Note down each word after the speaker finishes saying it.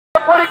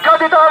পরীক্ষা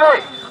দিতে হবে।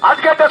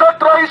 আজকে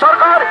দেশদ্রোহী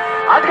সরকার,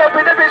 আজকে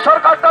বিজেপি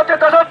সরকারটা হচ্ছে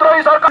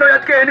দেশদ্রোহী সরকার।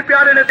 আজকে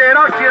এনপিআর এনেছে,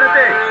 এনআরসি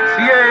এনেছে,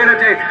 সিএ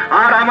এনেছে,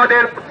 আর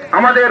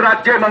আমাদের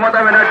রাজ্যে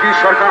মমতা ব্যানার্জির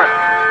সরকার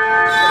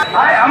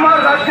আমার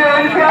রাজ্যে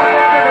এনপিআর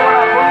করতে দেবে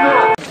না বন্ধু।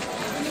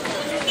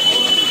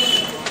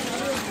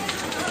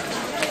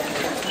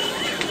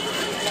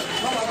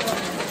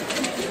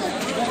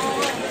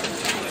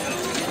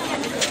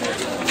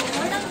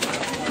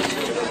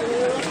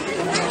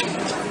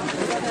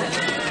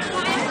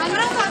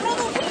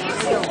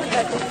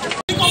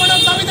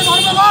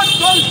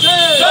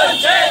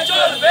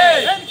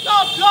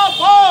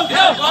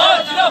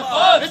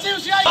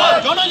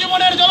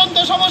 জনজীবনের জ্বলন্ত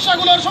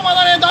সমস্যাগুলোর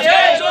সমাধানে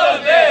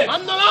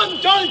আন্দোলন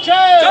চলছে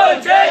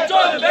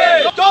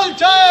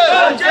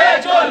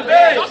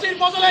চাষির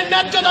ফসলের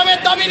ন্যায্য দামের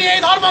দাবি নিয়ে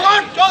এই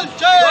ধর্মঘট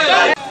চলছে।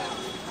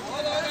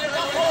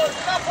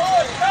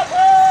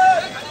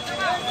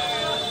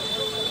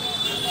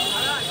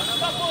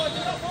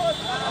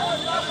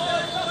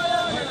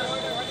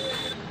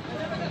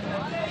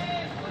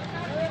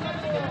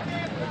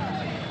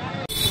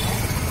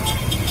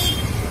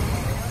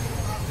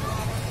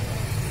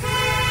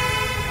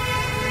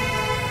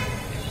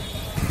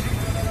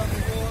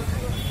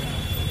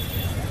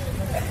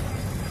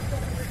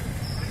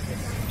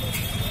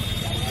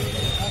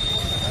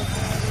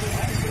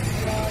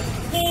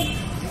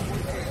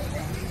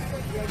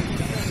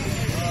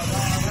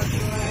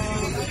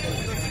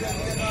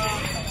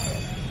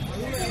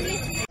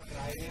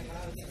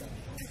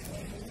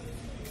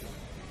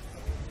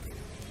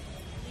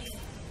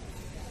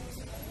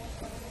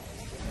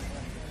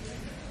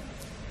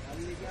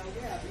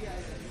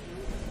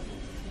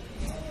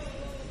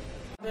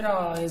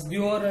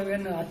 एसडीओ और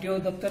आरटीओ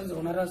दफ्तर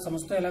ओनारा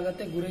समस्त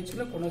एलाकाते घुरे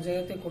छिलो कोनो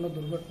জায়গাতে কোনো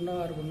দুর্ঘটনা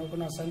আর অন্য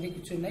কোনো অশান্তি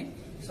কিছু নাই।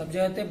 সব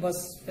জায়গাতে বাস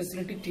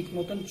ফ্যাসিলিটি ঠিক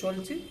মতন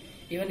চলছে।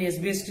 ইভেন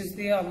এসবিএসটিস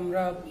দিয়ে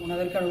আমরা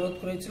ওনাদেরকে অনুরোধ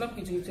করেছিলাম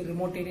কিছু কিছু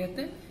রিমোট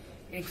এরিয়াতে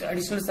এক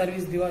অ্যাডিশনাল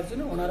সার্ভিস দেওয়ার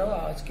জন্য, ওনারাও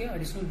আজকে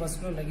অ্যাডিশনাল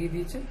বাসগুলো লাগিয়ে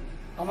দিয়েছে।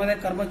 আমাদের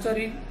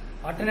কর্মচারী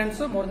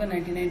অ্যাটেন্ডেন্সও মোর দেন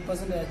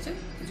 99% আছে।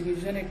 কিছু কিছু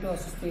জন একটু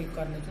অসুস্থ এই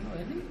কারণের জন্য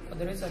হয়নি,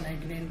 আদারওয়াইজ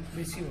 99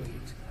 বেশি হয়ে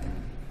গেছে।